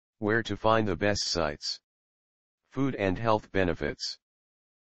Where to find the best sites. Food and health benefits.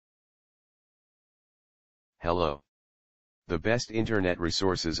 Hello. The best internet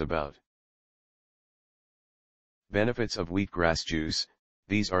resources about benefits of wheatgrass juice.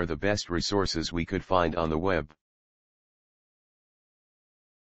 These are the best resources we could find on the web.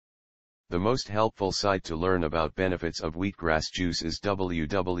 The most helpful site to learn about benefits of wheatgrass juice is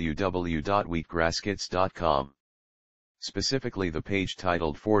www.wheatgrasskits.com. Specifically the page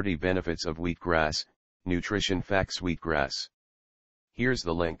titled 40 Benefits of Wheatgrass, Nutrition Facts Wheatgrass. Here's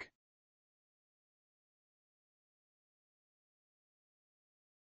the link.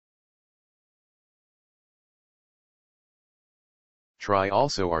 Try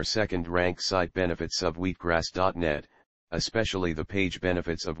also our second-ranked site benefitsofwheatgrass.net, especially the page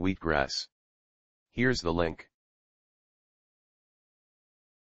Benefits of Wheatgrass. Here's the link.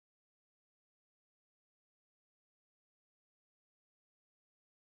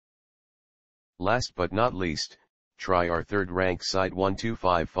 Last but not least, try our third-ranked site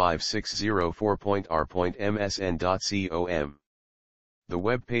 1255604.r.msn.com. The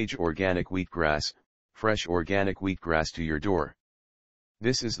web page Organic Wheatgrass, fresh organic wheatgrass to your door.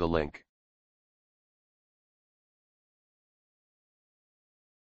 This is the link.